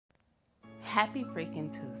Happy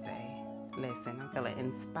freaking Tuesday. Listen, I'm feeling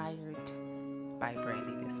inspired by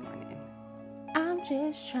Brandy this morning. I'm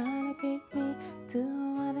just trying to be me, do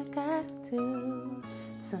what I gotta do.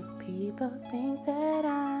 Some people think that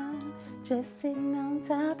I'm just sitting on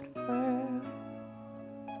top of the world.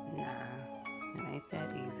 Nah, it ain't that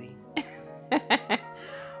easy.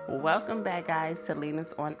 Welcome back, guys, to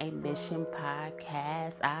Lena's on a Mission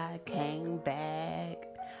podcast. I came back.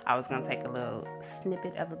 I was going to take a little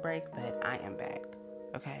snippet of a break, but I am back.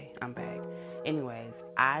 Okay, I'm back. Anyways,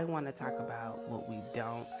 I want to talk about what we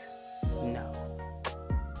don't know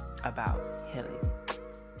about healing.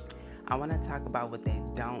 I want to talk about what they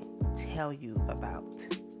don't tell you about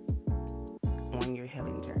on your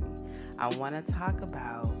healing journey. I want to talk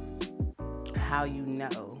about how you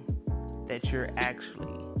know that you're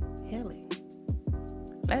actually healing.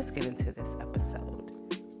 Let's get into this episode.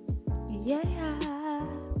 Yeah.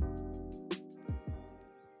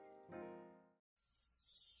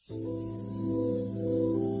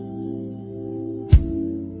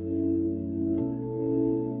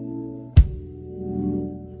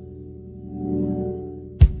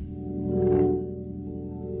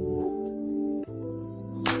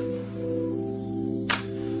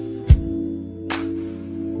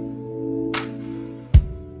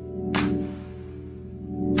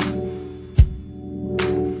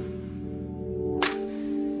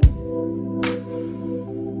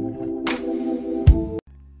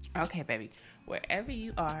 Okay, baby, wherever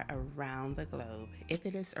you are around the globe, if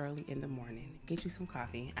it is early in the morning, get you some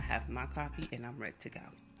coffee. I have my coffee and I'm ready to go.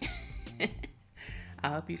 I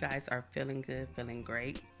hope you guys are feeling good, feeling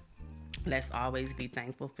great. Let's always be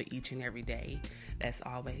thankful for each and every day. Let's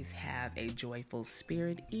always have a joyful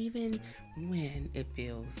spirit, even when it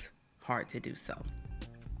feels hard to do so.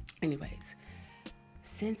 Anyways,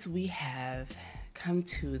 since we have come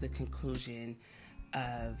to the conclusion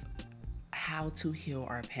of how to heal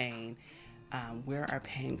our pain, where our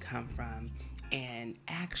pain come from, and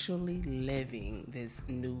actually living this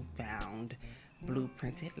newfound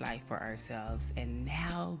blueprinted life for ourselves, and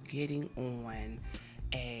now getting on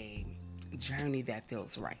a journey that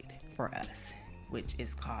feels right for us, which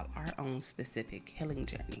is called our own specific healing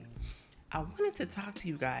journey. I wanted to talk to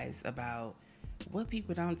you guys about what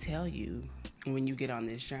people don't tell you when you get on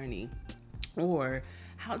this journey, or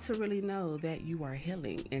how to really know that you are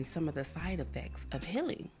healing and some of the side effects of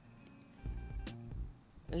healing.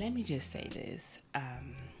 Let me just say this.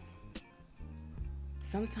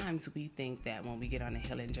 Sometimes we think that when we get on a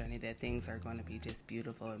healing journey that things are going to be just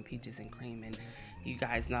beautiful and peaches and cream. And you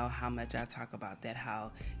guys know how much I talk about that,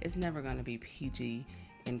 how it's never going to be peachy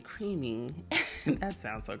and creamy. That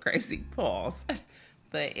sounds so crazy. Pause.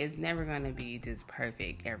 But it's never going to be just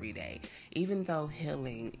perfect every day. Even though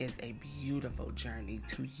healing is a beautiful journey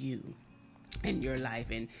to you in your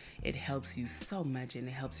life, and it helps you so much, and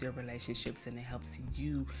it helps your relationships, and it helps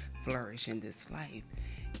you flourish in this life,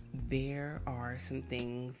 there are some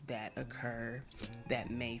things that occur that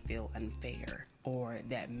may feel unfair, or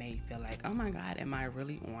that may feel like, oh my God, am I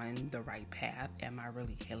really on the right path? Am I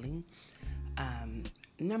really healing?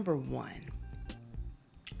 Number one,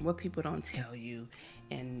 what people don't tell you,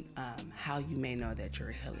 and how you may know that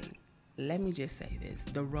you're healing. Let me just say this.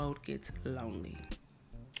 The road gets lonely.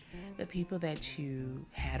 The people that you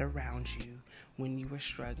had around you when you were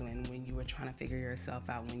struggling, when you were trying to figure yourself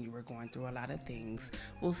out, when you were going through a lot of things,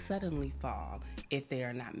 will suddenly fall if they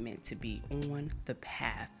are not meant to be on the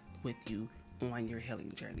path with you on your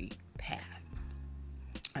healing journey path.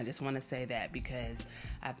 I just want to say that because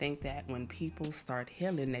I think that when people start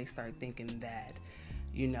healing, they start thinking that,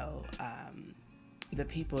 the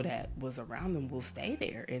people that was around them will stay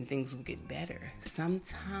there and things will get better.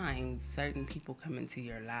 Sometimes certain people come into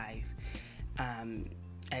your life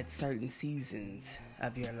at certain seasons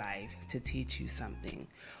of your life to teach you something,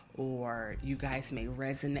 or you guys may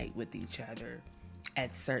resonate with each other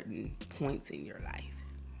at certain points in your life,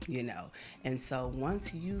 And so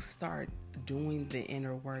once you start doing the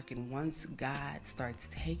inner work, and once God starts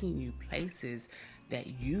taking you places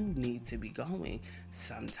that you need to be going,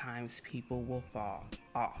 sometimes people will fall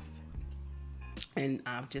off. And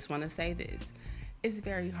I just want to say this. It's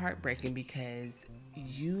very heartbreaking because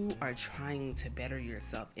you are trying to better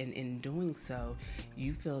yourself, and in doing so,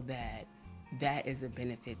 you feel that that is a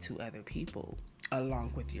benefit to other people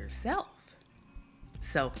along with yourself.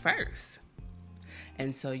 Self first.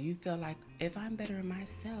 And so you feel like, if I'm bettering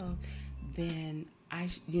myself, then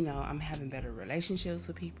I'm having better relationships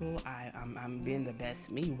with people. I'm being the best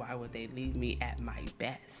me. Why would they leave me at my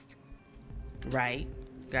best? Right?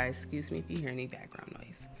 Guys, excuse me if you hear any background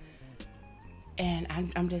noise. And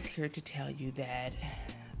I'm just here to tell you that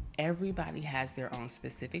everybody has their own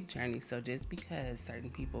specific journey. So just because certain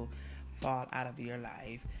people fall out of your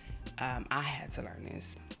life, I had to learn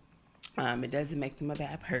this. It doesn't make them a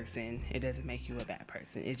bad person. It doesn't make you a bad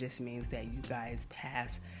person. It just means that you guys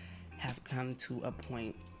past have come to a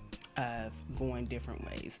point of going different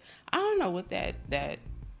ways. I don't know what that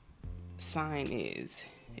sign is.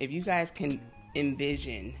 If you guys can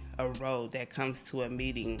envision a road that comes to a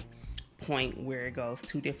meeting point where it goes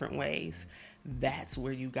two different ways, that's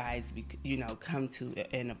where you guys come to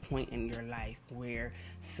in a point in your life where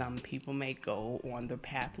some people may go on the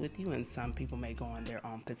path with you and some people may go on their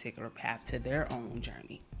own particular path to their own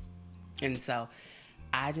journey. And so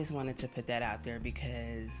I just wanted to put that out there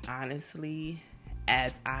because honestly,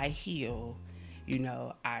 as I heal,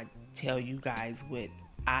 I tell you guys what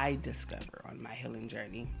I discover on my healing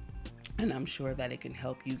journey. And I'm sure that it can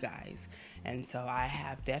help you guys. And so I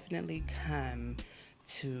have definitely come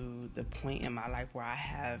to the point in my life where I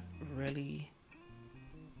have really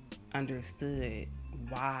understood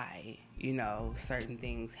why, certain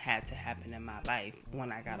things had to happen in my life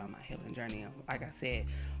when I got on my healing journey. Like I said,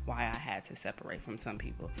 why I had to separate from some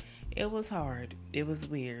people. It was hard. It was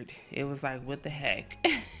weird. It was like, what the heck?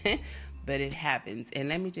 But it happens. And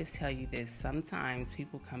let me just tell you this. Sometimes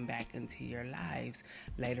people come back into your lives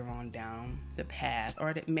later on down the path,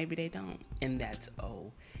 or maybe they don't. And that's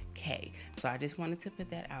okay. So I just wanted to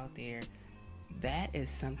put that out there. That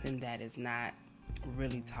is something that is not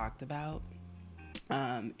really talked about.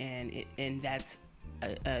 And that's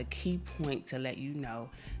a key point to let you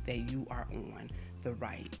know that you are on the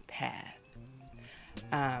right path.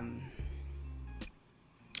 I'm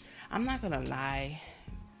not going to lie.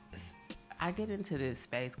 I get into this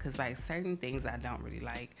space because like certain things I don't really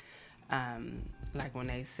like when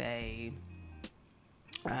they say,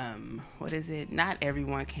 what is it? Not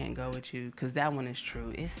everyone can go with you, because that one is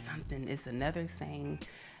true. It's another saying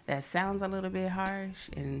that sounds a little bit harsh,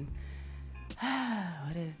 and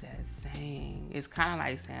what is that saying? It's kind of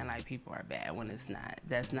like saying like people are bad when it's not.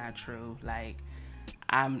 That's not true. Like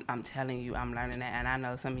I'm telling you, I'm learning that, and I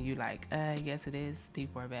know some of you like, yes it is,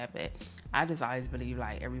 people are bad, but I just always believe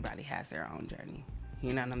like everybody has their own journey.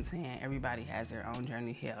 You know what I'm saying? Everybody has their own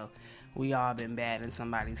journey. Hell, we all been bad in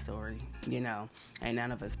somebody's story, ain't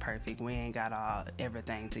none of us perfect. We ain't got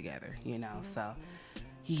everything together, so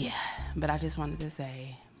yeah. But I just wanted to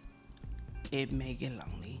say it may get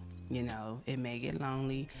lonely. It may get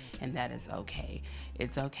lonely, and that is okay.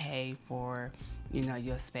 It's okay for,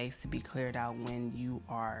 your space to be cleared out when you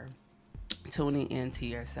are tuning into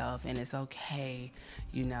yourself, and it's okay,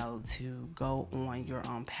 to go on your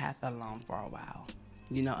own path alone for a while,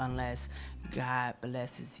 unless God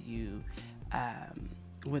blesses you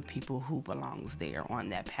with people who belongs there on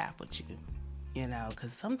that path with you,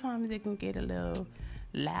 because sometimes it can get a little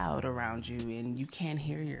loud around you and you can't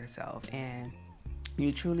hear yourself, and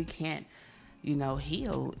you truly can't,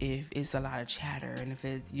 heal if it's a lot of chatter, and if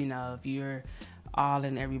it's, if you're all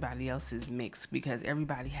in everybody else's mix, because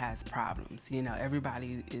everybody has problems,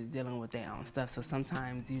 everybody is dealing with their own stuff. So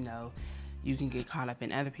sometimes, you can get caught up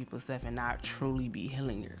in other people's stuff and not truly be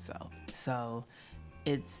healing yourself. So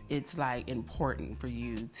it's like important for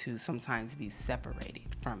you to sometimes be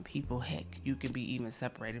separated from people. Heck, you can be even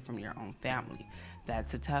separated from your own family.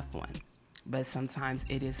 That's a tough one. But sometimes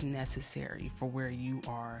it is necessary for where you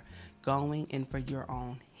are going and for your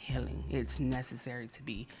own healing. It's necessary to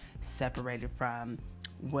be separated from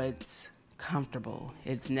what's comfortable.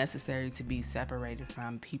 It's necessary to be separated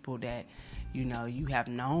from people that, you have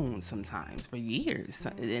known sometimes for years.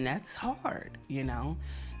 And that's hard,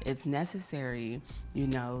 It's necessary,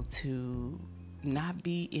 to not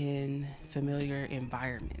be in familiar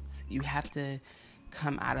environments. You have to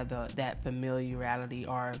come out of that familiarity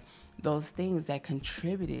or those things that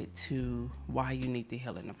contributed to why you need to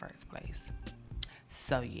heal in the first place.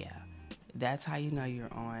 So yeah, that's how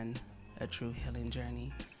you're on a true healing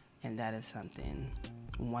journey, and that is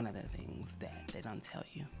one of the things that they don't tell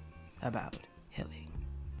you about healing.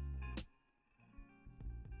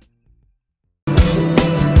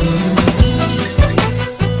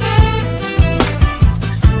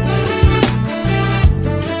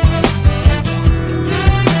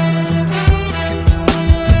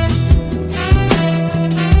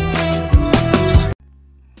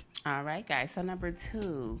 All right, guys, so number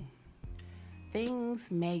 2, things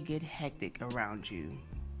may get hectic around you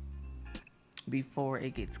before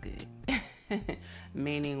it gets good.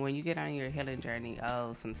 Meaning when you get on your healing journey,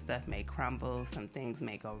 some stuff may crumble, some things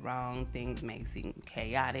may go wrong, things may seem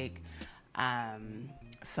chaotic.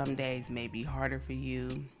 Some days may be harder for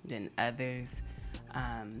you than others.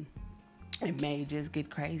 It may just get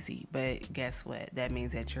crazy, but guess what? That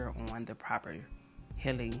means that you're on the proper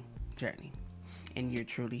healing journey and you're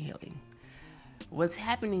truly healing. What's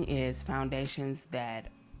happening is foundations that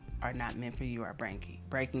are not meant for you are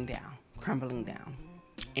breaking down, crumbling down,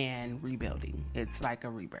 and rebuilding. It's like a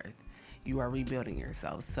rebirth. You are rebuilding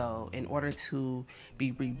yourself. So in order to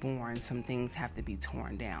be reborn, some things have to be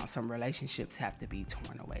torn down. Some relationships have to be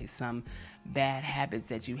torn away. Some bad habits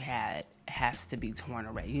that you had has to be torn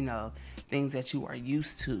away. You know, things that you are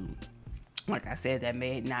used to, like I said, that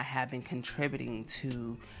may not have been contributing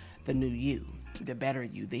to the new you, the better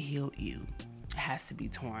you, the healed you, has to be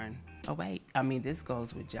torn away. I mean, this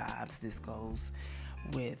goes with jobs. This goes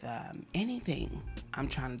with anything. I'm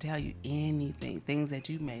trying to tell you, anything, things that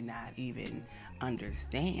you may not even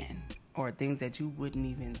understand, or things that you wouldn't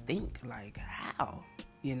even think, like how,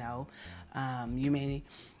 you know, you may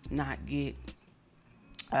not get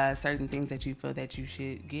certain things that you feel that you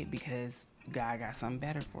should get because God got something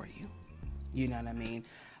better for you. You know what I mean?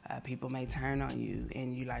 People may turn on you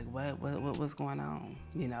and you like, what's going on?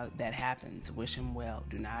 You know, that happens. Wish them well.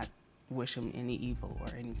 Do not wish them any evil or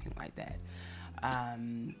anything like that.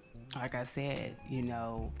 Like I said, you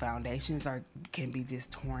know, foundations can be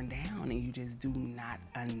just torn down and you just do not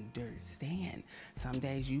understand. Some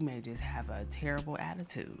days you may just have a terrible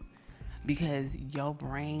attitude because your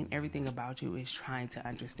brain, everything about you is trying to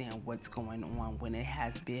understand what's going on when it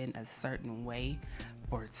has been a certain way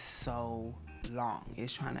for so long.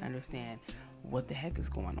 It's trying to understand what the heck is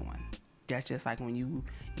going on. That's just like when you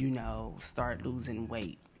know, start losing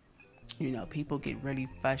weight. You know, people get really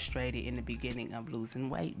frustrated in the beginning of losing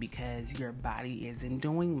weight because your body isn't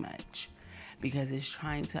doing much, because it's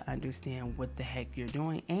trying to understand what the heck you're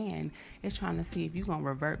doing, and it's trying to see if you're going to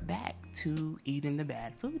revert back to eating the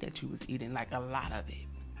bad food that you was eating, like a lot of it.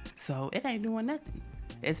 So it ain't doing nothing.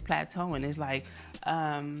 It's plateauing. It's like,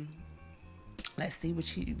 let's see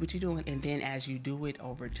what you doing. And then as you do it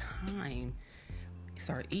over time,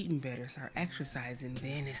 start eating better, start exercising,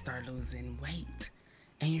 then it start losing weight.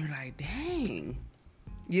 And you're like, dang,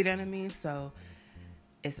 you know what I mean? So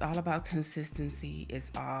it's all about consistency.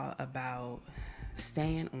 It's all about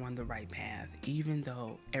staying on the right path, even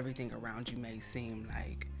though everything around you may seem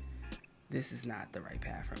like this is not the right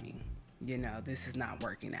path for me. You know, this is not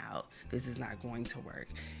working out. This is not going to work.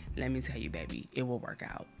 Let me tell you, baby, it will work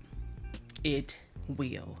out. It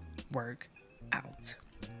will work out.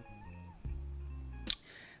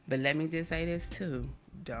 But let me just say this too.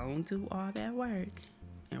 Don't do all that work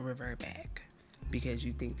and revert back because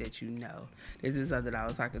you think that you know. This is something I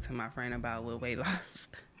was talking to my friend about with weight loss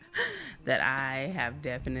that I have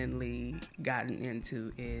definitely gotten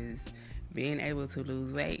into, is being able to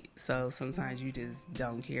lose weight. So sometimes you just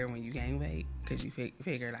don't care when you gain weight because you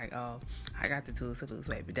figure like, oh, I got the tools to lose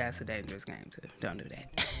weight, but that's a dangerous game too. Don't do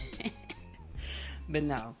that. But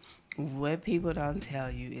no, what people don't tell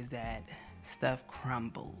you is that stuff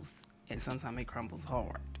crumbles, and sometimes it crumbles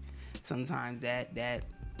hard. Sometimes that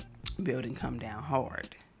building come down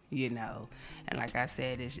hard, you know. And like I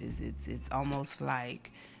said, it's almost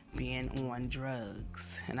like being on drugs.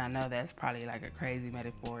 And I know that's probably like a crazy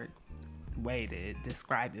metaphoric way to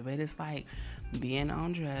describe it, but it's like being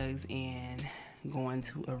on drugs and going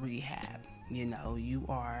to a rehab. You know, you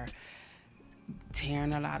are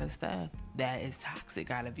tearing a lot of stuff that is toxic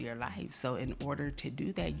out of your life. So in order to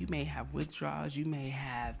do that, you may have withdrawals, you may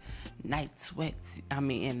have night sweats. I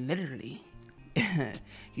mean, and literally,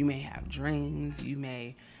 you may have dreams. You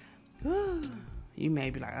may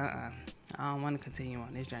be like, I don't want to continue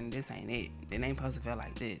on this journey. This ain't it. It ain't supposed to feel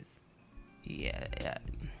like this. Yeah,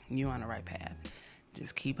 you on the right path.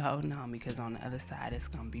 Just keep holding on, because on the other side, it's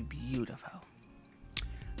gonna be beautiful.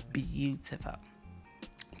 Beautiful.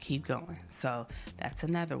 Keep going. So that's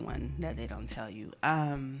another one that they don't tell you.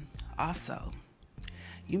 Also,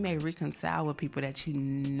 you may reconcile with people that you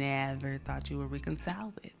never thought you would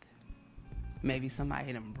reconcile with. Maybe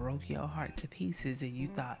somebody done broke your heart to pieces and you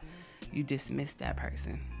thought you dismissed that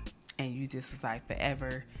person. And you just was like,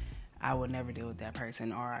 forever, I will never deal with that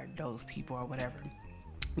person or those people or whatever.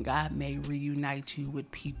 God may reunite you with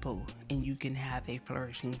people and you can have a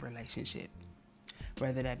flourishing relationship.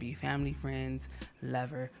 Whether that be family, friends,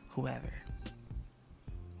 lover, whoever.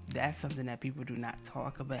 That's something that people do not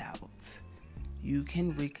talk about. You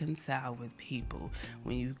can reconcile with people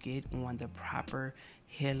when you get on the proper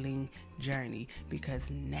healing journey, because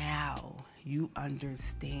now you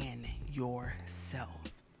understand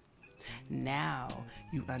yourself. Now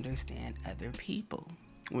you understand other people.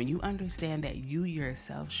 When you understand that you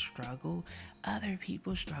yourself struggle, other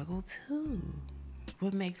people struggle too.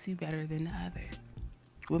 What makes you better than the other?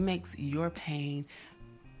 What makes your pain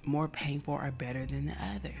more painful or better than the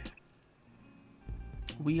other?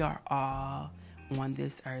 We are all on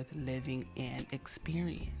this earth living an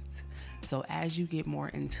experience. So as you get more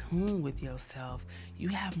in tune with yourself, you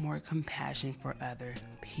have more compassion for other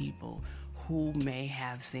people who may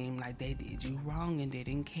have seemed like they did you wrong and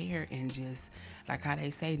didn't care, and just like how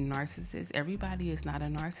they say, narcissists, everybody is not a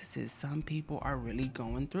narcissist. Some people are really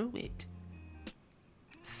going through it.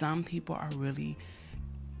 Some people are really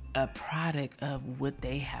a product of what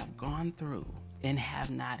they have gone through and have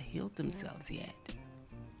not healed themselves yet.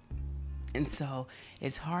 And so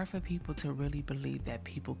it's hard for people to really believe that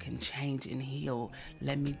people can change and heal.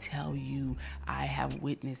 Let me tell you, I have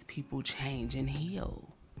witnessed people change and heal.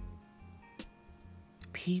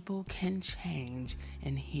 People can change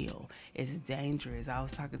and heal. It's dangerous. I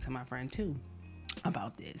was talking to my friend too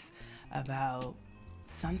about this, about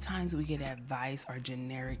sometimes we get advice or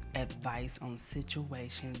generic advice on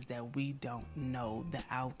situations that we don't know the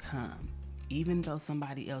outcome. Even though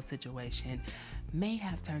somebody else's situation may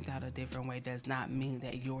have turned out a different way, does not mean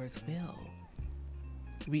that yours will.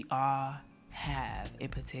 We all have a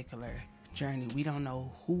particular journey. We don't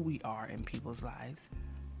know who we are in people's lives.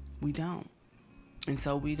 We don't. And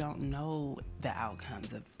so we don't know the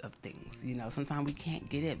outcomes of things. You know, sometimes we can't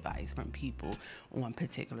get advice from people on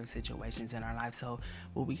particular situations in our life. So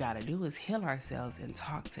what we got to do is heal ourselves and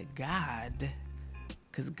talk to God,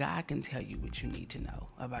 because God can tell you what you need to know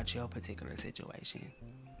about your particular situation.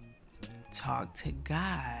 Talk to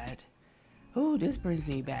God. Ooh, this brings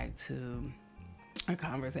me back to a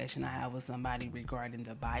conversation I had with somebody regarding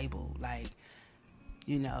the Bible. Like,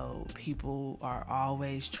 you know, people are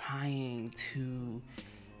always trying to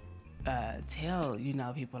tell, you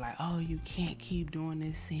know, people like, oh, you can't keep doing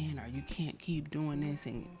this sin, or you can't keep doing this,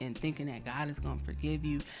 and thinking that God is going to forgive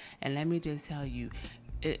you. And let me just tell you,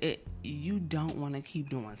 you don't want to keep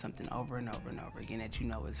doing something over and over and over again that you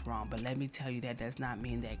know is wrong. But let me tell you, that does not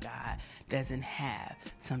mean that God doesn't have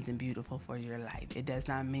something beautiful for your life. It does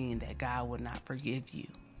not mean that God will not forgive you.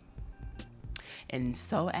 And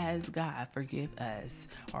so as God forgive us,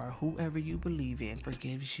 or whoever you believe in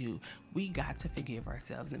forgives you, we got to forgive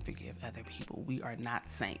ourselves and forgive other people. We are not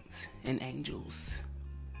saints and angels.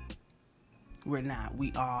 We're not.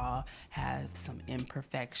 We all have some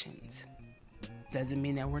imperfections. Doesn't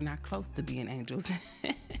mean that we're not close to being angels,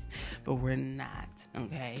 but we're not,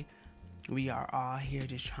 okay? We are all here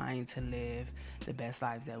just trying to live the best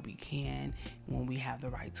lives that we can when we have the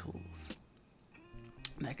right tools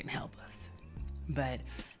that can help us. But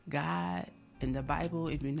God, in the Bible,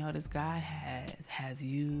 if you notice, God has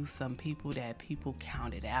used some people that people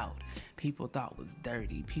counted out. People thought was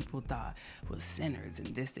dirty. People thought was sinners. And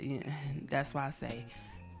this, you know, that's why I say,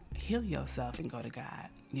 heal yourself and go to God,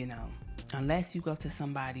 you know. Unless you go to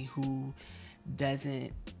somebody who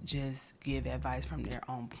doesn't just give advice from their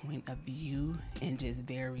own point of view and just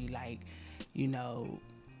very, like, you know,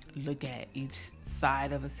 look at each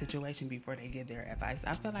side of a situation before they give their advice.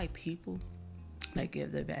 I feel like people that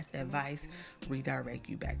give the best advice redirect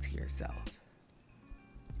you back to yourself.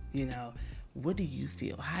 You know, what do you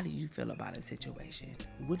feel? How do you feel about a situation?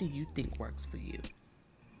 What do you think works for you?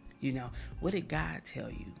 You know, what did God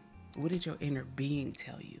tell you? What did your inner being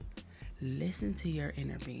tell you? Listen to your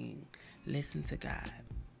inner being. Listen to God.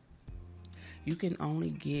 You can only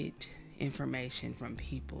get information from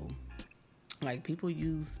people. Like, people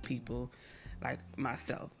use people like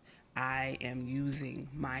myself. I am using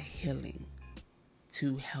my healing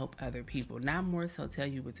to help other people. Not more so tell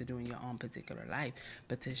you what to do in your own particular life,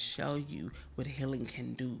 but to show you what healing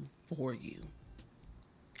can do for you.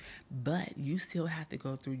 But you still have to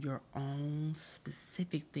go through your own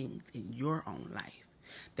specific things in your own life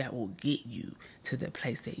that will get you to the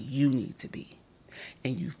place that you need to be.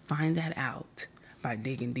 And you find that out by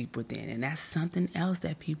digging deep within. And that's something else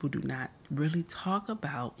that people do not really talk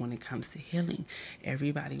about when it comes to healing.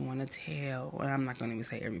 Everybody want to tell, well, I'm not going to even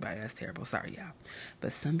say everybody, that's terrible, sorry y'all.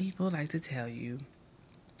 But some people like to tell you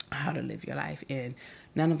how to live your life, and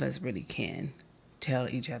none of us really can tell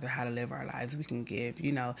each other how to live our lives. We can give,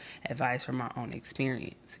 you know, advice from our own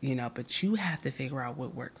experience, you know, but you have to figure out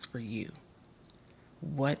what works for you.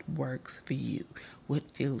 What works for you? What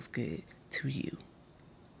feels good to you?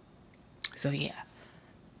 So yeah,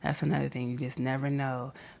 that's another thing. You just never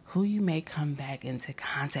know who you may come back into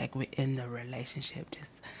contact with in the relationship.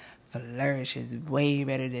 Just flourishes way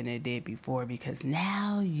better than it did before, because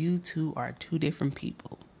now you two are two different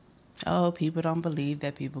people. Oh, people don't believe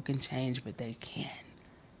that people can change, but they can.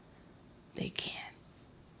 They can.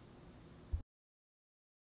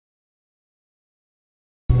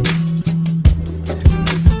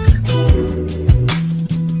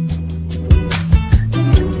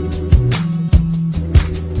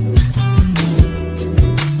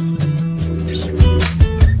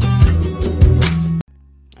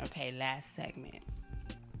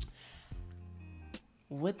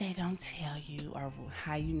 they don't tell you, or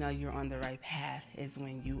how you know you're on the right path, is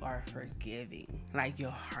when you are forgiving. Like your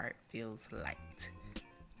heart feels light.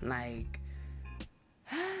 Like,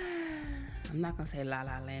 I'm not going to say la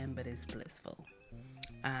la land, but it's blissful.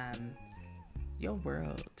 Your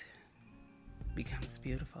world becomes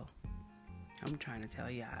beautiful. I'm trying to tell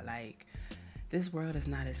y'all, like, this world is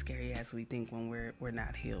not as scary as we think when we're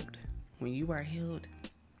not healed. When you are healed,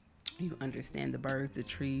 you understand the birds, the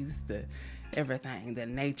trees, the everything, the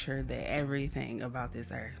nature, the everything about this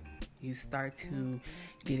earth. You start to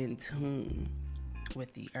get in tune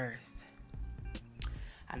with the earth.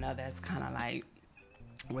 I know that's kind of like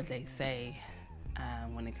what they say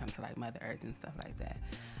when it comes to like Mother Earth and stuff like that.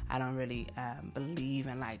 I don't really believe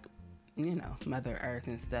in like, Mother Earth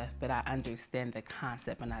and stuff, but I understand the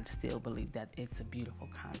concept, and I still believe that it's a beautiful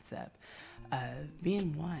concept of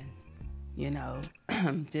being one,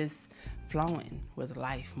 just flowing with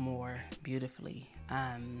life more beautifully.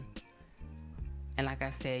 And like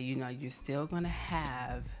I said, you're still going to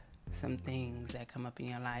have some things that come up in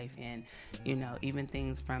your life, and, even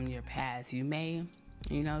things from your past. You may,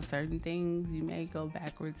 certain things you may go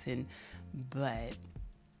backwards but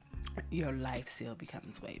your life still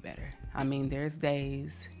becomes way better. I mean, there's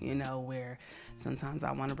days, where sometimes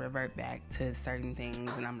I want to revert back to certain things,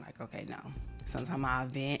 and I'm like, okay, no. Sometimes I'll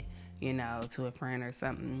vent, to a friend or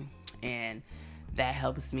something, and that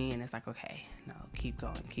helps me, and it's like, okay, no, keep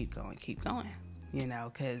going,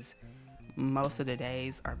 because most of the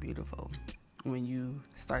days are beautiful when you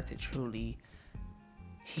start to truly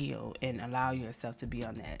heal and allow yourself to be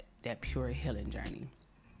on that pure healing journey.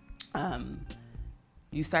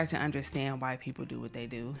 You start to understand why people do what they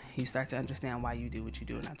do. You start to understand why you do what you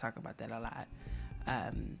do, and I talk about that a lot.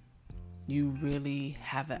 You really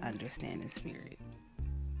have an understanding spirit.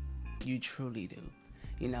 You truly do.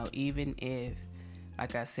 Even if,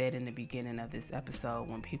 like I said in the beginning of this episode,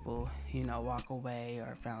 when people, walk away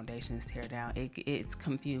or foundations tear down, it's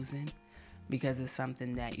confusing because it's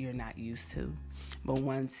something that you're not used to. But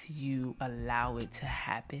once you allow it to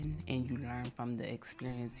happen and you learn from the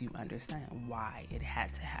experience, you understand why it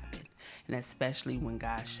had to happen. And especially when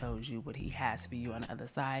God shows you what he has for you on the other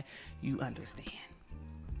side, you understand.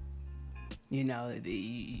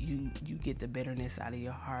 You get the bitterness out of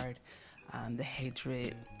your heart, the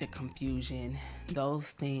hatred, the confusion. Those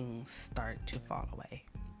things start to fall away.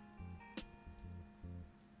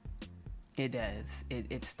 It does.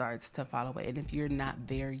 It starts to fall away. And if you're not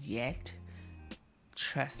there yet,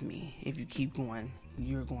 trust me, if you keep going,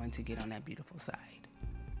 you're going to get on that beautiful side.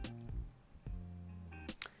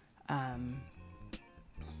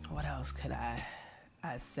 What else could I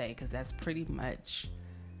say? Because that's pretty much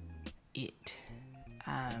it.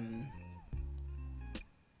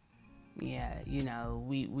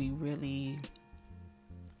 We really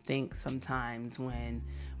think sometimes when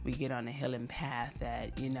we get on a healing path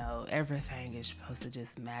that, everything is supposed to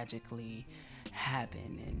just magically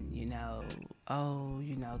happen, and,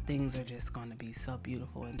 things are just going to be so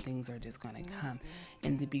beautiful and things are just going to come.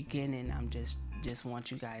 In the beginning, I'm just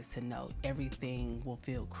want you guys to know everything will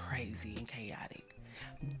feel crazy and chaotic.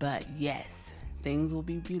 But yes, things will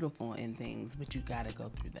be beautiful in things, but you got to go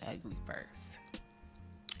through the ugly first.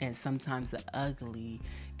 And sometimes the ugly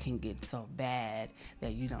can get so bad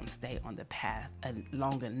that you don't stay on the path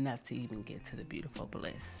long enough to even get to the beautiful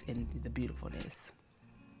bliss and the beautifulness.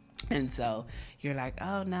 And so you're like,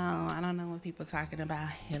 oh no, I don't know what people are talking about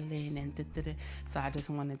healing and da-da-da. So I just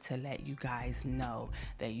wanted to let you guys know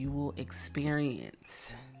that you will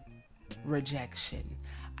experience rejection,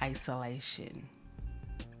 isolation.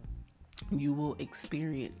 You will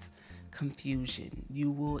experience confusion.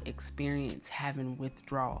 You will experience having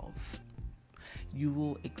withdrawals. You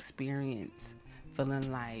will experience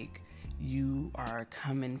feeling like you are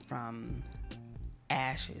coming from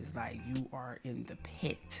ashes, like you are in the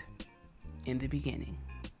pit in the beginning.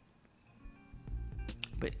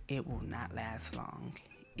 But it will not last long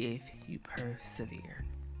if you persevere.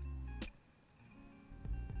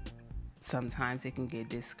 Sometimes it can get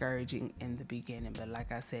discouraging in the beginning, but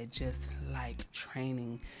like I said, just like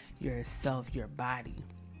training yourself, your body.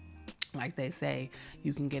 Like they say,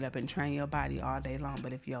 you can get up and train your body all day long,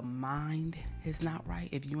 but if your mind is not right,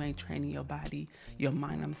 if you ain't training your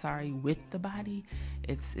mind, with the body,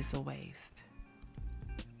 it's a waste.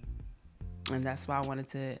 And that's why I wanted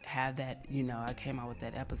to have that, I came out with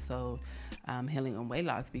that episode, healing and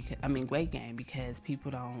weight gain, because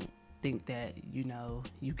people don't think that, you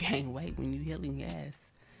gain weight when you're healing,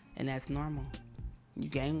 yes. And that's normal. You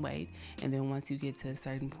gain weight, and then once you get to a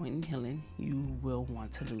certain point in healing, you will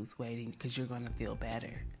want to lose weight because you're going to feel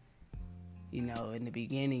better. You know, in the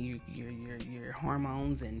beginning, your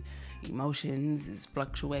hormones and emotions is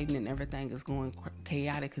fluctuating and everything is going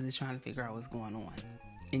chaotic because it's trying to figure out what's going on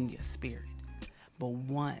in your spirit. But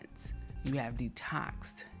once you have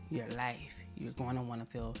detoxed your life, you're going to want to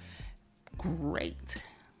feel great.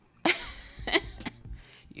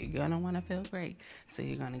 You're going to want to feel great. So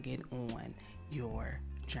you're going to get on your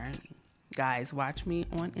journey. Guys, watch me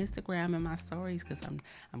on Instagram and my stories because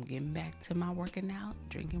I'm getting back to my working out,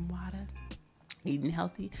 drinking water, eating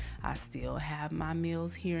healthy. I still have my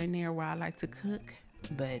meals here and there where I like to cook,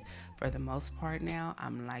 but for the most part now,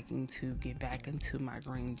 I'm liking to get back into my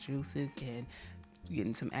green juices and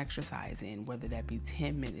getting some exercise in, whether that be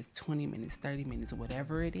 10 minutes, 20 minutes, 30 minutes,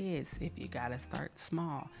 whatever it is. If you gotta start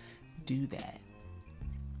small, do that.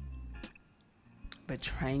 But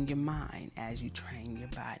train your mind as you train your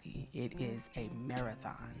body. It is a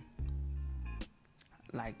marathon.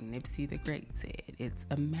 Like Nipsey the Great said, it's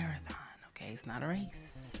a marathon. Okay, it's not a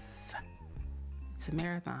race. It's a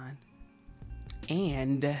marathon.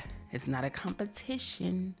 And it's not a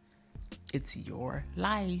competition. It's your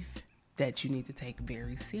life that you need to take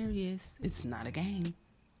very serious. It's not a game.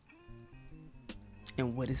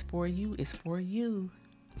 And what is for you is for you.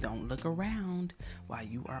 Don't look around while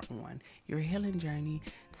you are on your healing journey.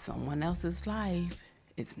 Someone else's life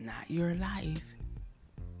is not your life.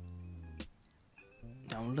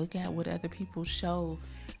 Don't look at what other people show,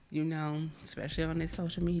 you know, especially on this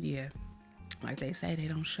social media. Like they say, they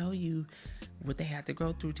don't show you what they have to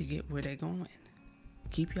go through to get where they're going.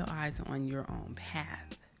 Keep your eyes on your own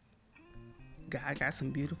path. God got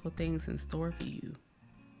some beautiful things in store for you.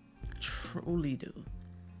 Truly do.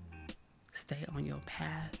 Stay on your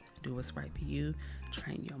path. Do what's right for you.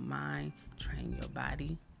 Train your mind. Train your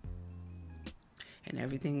body. And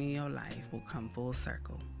everything in your life will come full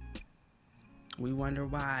circle. We wonder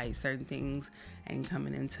why certain things ain't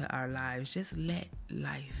coming into our lives. Just let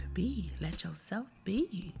life be. Let yourself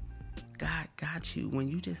be. God got you. When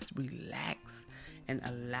you just relax and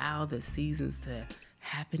allow the seasons to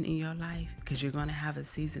happen in your life, because you're going to have a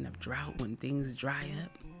season of drought when things dry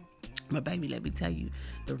up. But baby, let me tell you,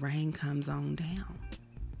 the rain comes on down.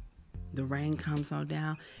 The rain comes on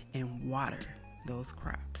down and water those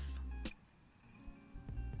crops.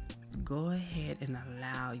 Go ahead and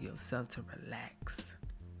allow yourself to relax.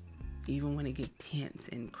 Even when it gets tense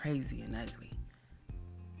and crazy and ugly.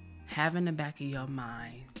 Have in the back of your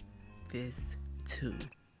mind, this too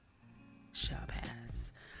shall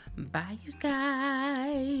pass. Bye, you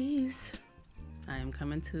guys. I am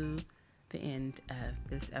coming to the end of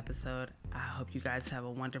this episode. I hope you guys have a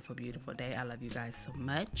wonderful, beautiful day. I love you guys so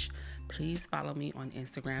much. Please follow me on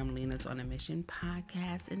Instagram, Lena's on a Mission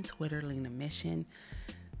Podcast, and Twitter, Lena Mission.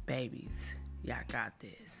 Babies, y'all got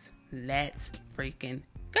this. Let's freaking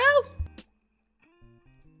go.